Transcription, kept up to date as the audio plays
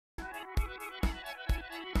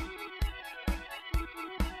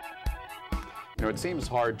You know, it seems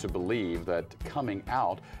hard to believe that coming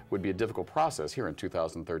out would be a difficult process here in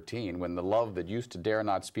 2013 when the love that used to dare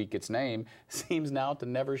not speak its name seems now to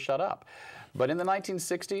never shut up. But in the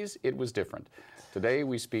 1960s, it was different. Today,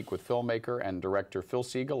 we speak with filmmaker and director Phil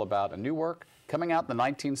Siegel about a new work coming out in the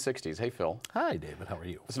 1960s. Hey, Phil. Hi, David. How are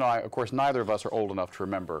you? So, of course, neither of us are old enough to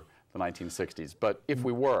remember the 1960s, but if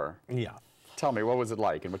we were, tell me, what was it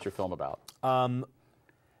like and what's your film about?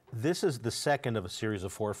 This is the second of a series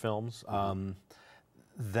of 4 films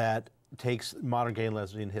that takes modern gay and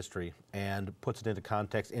lesbian history and puts it into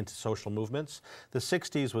context, into social movements. The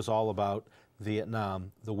 60s was all about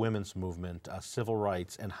Vietnam, the women's movement, civil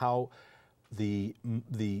rights, and how the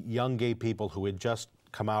young gay people who had just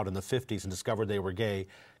come out in the 50s and discovered they were gay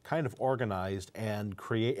kind of organized and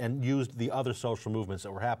used the other social movements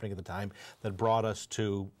that were happening at the time that brought us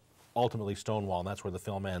to ultimately Stonewall, and that's where the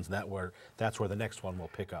film ends, and that's where the next one will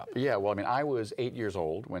pick up. Yeah, well, I mean, I was 8 years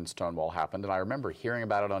old when Stonewall happened, and I remember hearing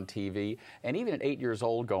about it on TV, and even at 8 years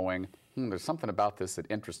old going, there's something about this that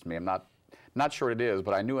interests me. I'm not sure what it is,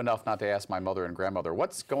 but I knew enough not to ask my mother and grandmother,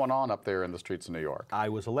 what's going on up there in the streets of New York? I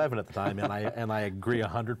was 11 at the time, and I agree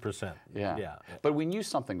 100%. Yeah. But we knew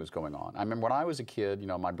something was going on. I remember when I was a kid, you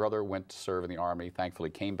know, my brother went to serve in the Army, thankfully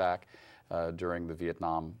came back during the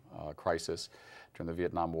Vietnam crisis, during the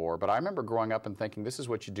Vietnam War. But I remember growing up and thinking, this is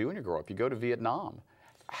what you do when you grow up. You go to Vietnam.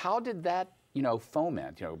 How did that, you know,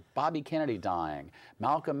 foment, you know, Bobby Kennedy dying,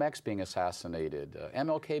 Malcolm X being assassinated,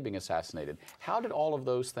 MLK being assassinated. How did all of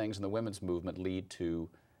those things in the women's movement lead to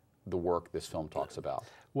the work this film talks about?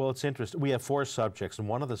 Well, it's interesting. We have 4 subjects, and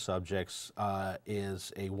one of the subjects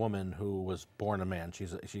is a woman who was born a man.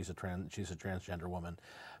 She's a transgender woman.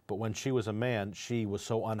 But when she was a man, she was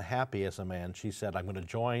so unhappy as a man, she said, I'm going to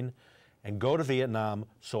join and go to Vietnam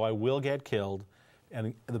so I will get killed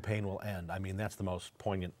and the pain will end. I mean, that's the most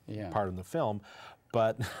poignant part of the film.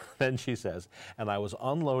 But then she says, and I was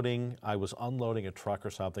unloading a truck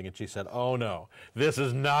or something, and she said, oh no, this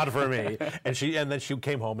is not for me. and then she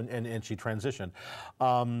came home and she transitioned.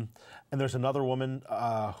 And there's another woman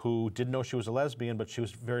who didn't know she was a lesbian, but she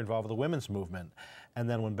was very involved with the women's movement. And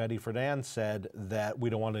then when Betty Friedan said that we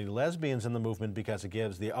don't want any lesbians in the movement because it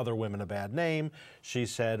gives the other women a bad name, she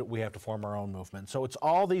said we have to form our own movement. So it's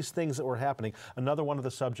all these things that were happening. Another one of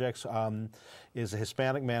the subjects is a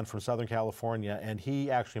Hispanic man from Southern California, and he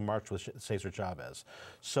actually marched with Cesar Chavez.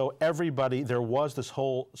 So everybody, there was this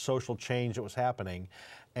whole social change that was happening,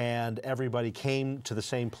 and everybody came to the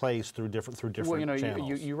same place through different channels. Well, you know,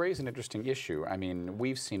 you raise an interesting issue. I mean,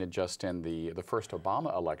 we've seen it just in the first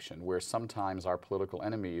Obama election, where sometimes our political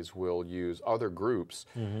enemies will use other groups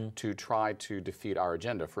to try to defeat our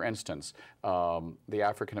agenda. For instance, the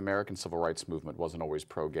African-American civil rights movement wasn't always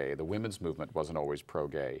pro-gay. The women's movement wasn't always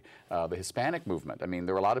pro-gay. The Hispanic movement, I mean,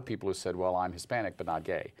 there were a lot of people who said, well, I'm Hispanic but not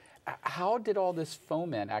gay. How did all this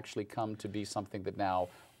foment actually come to be something that now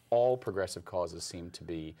all progressive causes seem to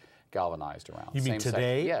be galvanized around? You mean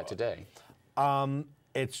today? Yeah, today.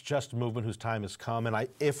 It's just a movement whose time has come, and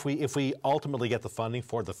if we ultimately get the funding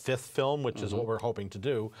for the 5th film, which is what we're hoping to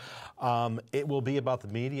do, it will be about the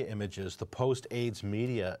media images, the post-AIDS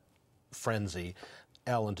media frenzy.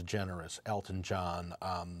 Ellen DeGeneres, Elton John.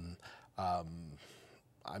 I'm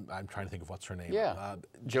trying to think of what's her name. Yeah,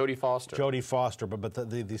 Jodie Foster. Jodie Foster, but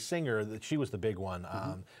the singer, she was the big one.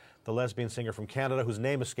 The lesbian singer from Canada, whose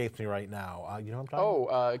name escapes me right now. You know what I'm talking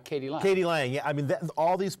about? Oh, Katie Lang. Katie Lang, yeah. I mean,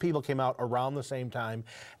 all these people came out around the same time,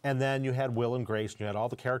 and then you had Will and Grace, and you had all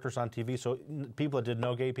the characters on TV, so people that didn't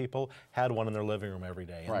know gay people had one in their living room every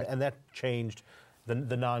day. And, and that changed the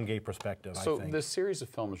non-gay perspective, I think. So the series of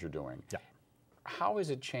films you're doing, how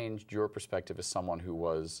has it changed your perspective as someone who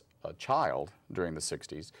was a child during the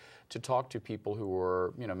 60s to talk to people who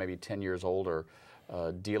were, you know, maybe 10 years older,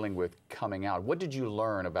 dealing with coming out? What did you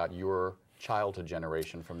learn about your childhood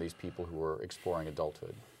generation from these people who were exploring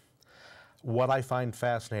adulthood? What I find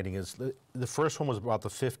fascinating is the first one was about the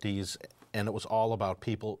 50s, and it was all about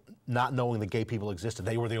people not knowing that gay people existed.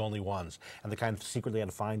 They were the only ones, and they kind of secretly had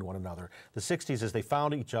to find one another. The 60s is they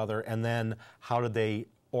found each other, and then how did they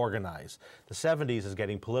organize? The 70s is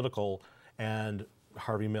getting political, and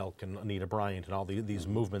Harvey Milk and Anita Bryant and all these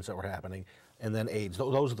movements that were happening, and then AIDS.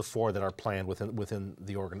 Those are the 4 that are planned within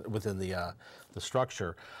the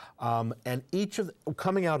structure, and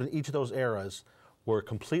coming out in each of those eras were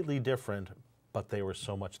completely different, but they were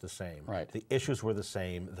so much the same. Right. The issues were the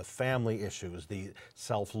same, the family issues, the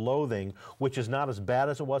self-loathing, which is not as bad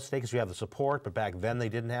as it was today because you have the support, but back then they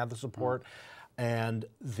didn't have the support. And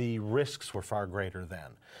the risks were far greater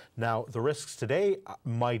then. Now, the risks today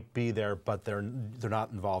might be there, but they're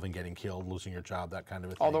not involving getting killed, losing your job, that kind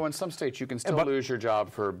of a thing. Although in some states you can still lose your job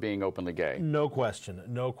for being openly gay. No question,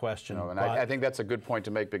 no question. And I think that's a good point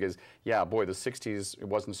to make because, yeah, boy, the 60s, it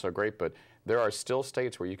wasn't so great, but there are still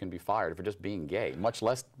states where you can be fired for just being gay, much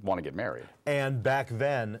less want to get married. And back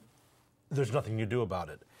then, there's nothing you do about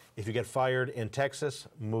it. If you get fired in Texas,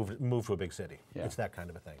 move to a big city. Yeah. It's that kind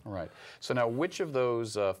of a thing. Right. So now, which of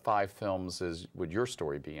those 5 films would your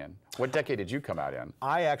story be in? What decade did you come out in?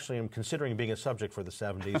 I actually am considering being a subject for the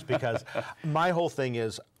 70s because my whole thing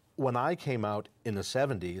is, when I came out in the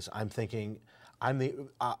 70s, I'm thinking,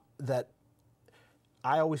 that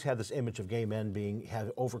I always had this image of gay men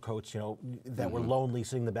have overcoats, that were lonely,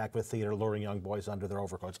 sitting in the back of a theater, luring young boys under their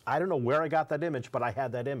overcoats. I don't know where I got that image, but I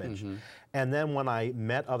had that image. And then when I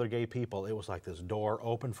met other gay people, it was like this door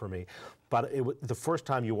opened for me. But the first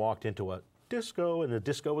time you walked into a disco, and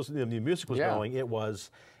the music was going, it was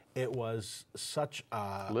such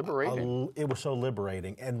liberating. It was so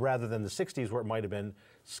liberating, and rather than the 60s where it might have been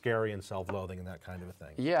scary and self-loathing and that kind of a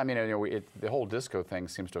thing. Yeah, I mean, the whole disco thing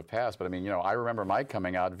seems to have passed, but I mean, I remember my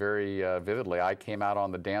coming out very vividly. I came out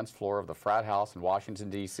on the dance floor of the frat house in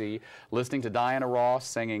Washington, D.C., listening to Diana Ross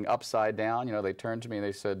singing Upside Down. They turned to me and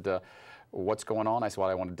they said, what's going on? I said, well,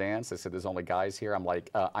 I want to dance. They said, there's only guys here. I'm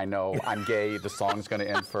like, I know, I'm gay. The song's going to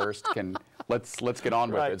end first. Let's get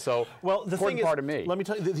on with it. So, well, the thing is, part of me. Let me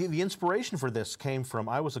tell you, the inspiration for this came from,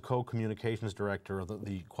 I was a co-communications director of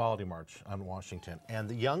the Quality March on Washington, and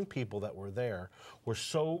the young people that were there were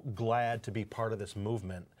so glad to be part of this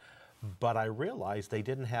movement, but I realized they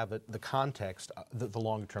didn't have the context, the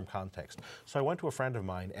longer-term context. So I went to a friend of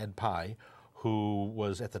mine, Ed Pye, who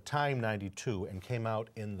was at the time 92 and came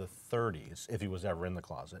out in the 30s, if he was ever in the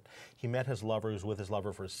closet. He met his lover, he was with his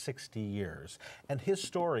lover for 60 years. And his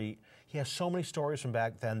story, he has so many stories from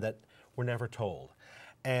back then that were never told.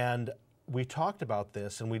 And we talked about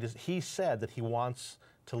this, and he said that he wants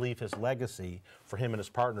to leave his legacy for him and his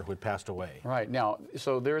partner who had passed away. Right. Now,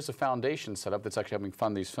 so there is a foundation set up that's actually helping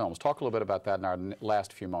fund these films. Talk a little bit about that in our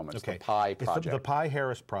last few moments, okay. The Pye Project. It's the Pye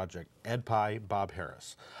Harris Project, Ed Pye, Bob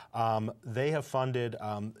Harris. They have funded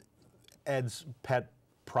Ed's pet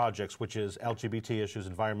projects, which is LGBT issues,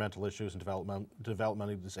 environmental issues, and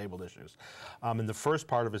developmentally disabled issues. And the first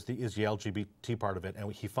part of it is the LGBT part of it,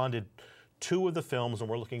 and he funded 2 of the films, and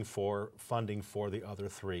we're looking for funding for the other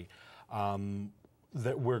 3.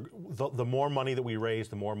 The more money that we raise,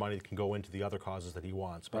 the more money that can go into the other causes that he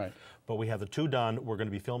wants. But we have the 2 done. We're going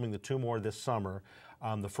to be filming the 2 more this summer.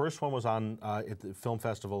 The first one was on at the film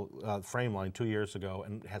festival Frameline 2 years ago,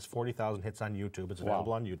 and has 40,000 hits on YouTube. It's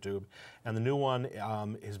available on YouTube. And the new one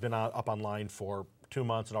has been up online for 2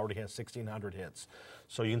 months and already has 1,600 hits.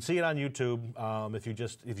 So you can see it on YouTube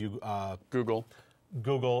if you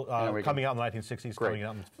Google coming out in the 1960s, Great. coming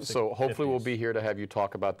out in the 50s. So hopefully we'll be here to have you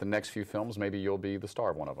talk about the next few films. Maybe you'll be the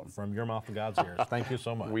star of one of them. From your mouth to God's ears. Thank you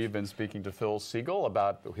so much. We've been speaking to Phil Siegel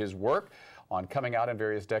about his work on coming out in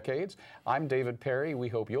various decades. I'm David Perry. We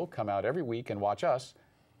hope you'll come out every week and watch us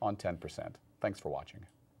on 10%. Thanks for watching.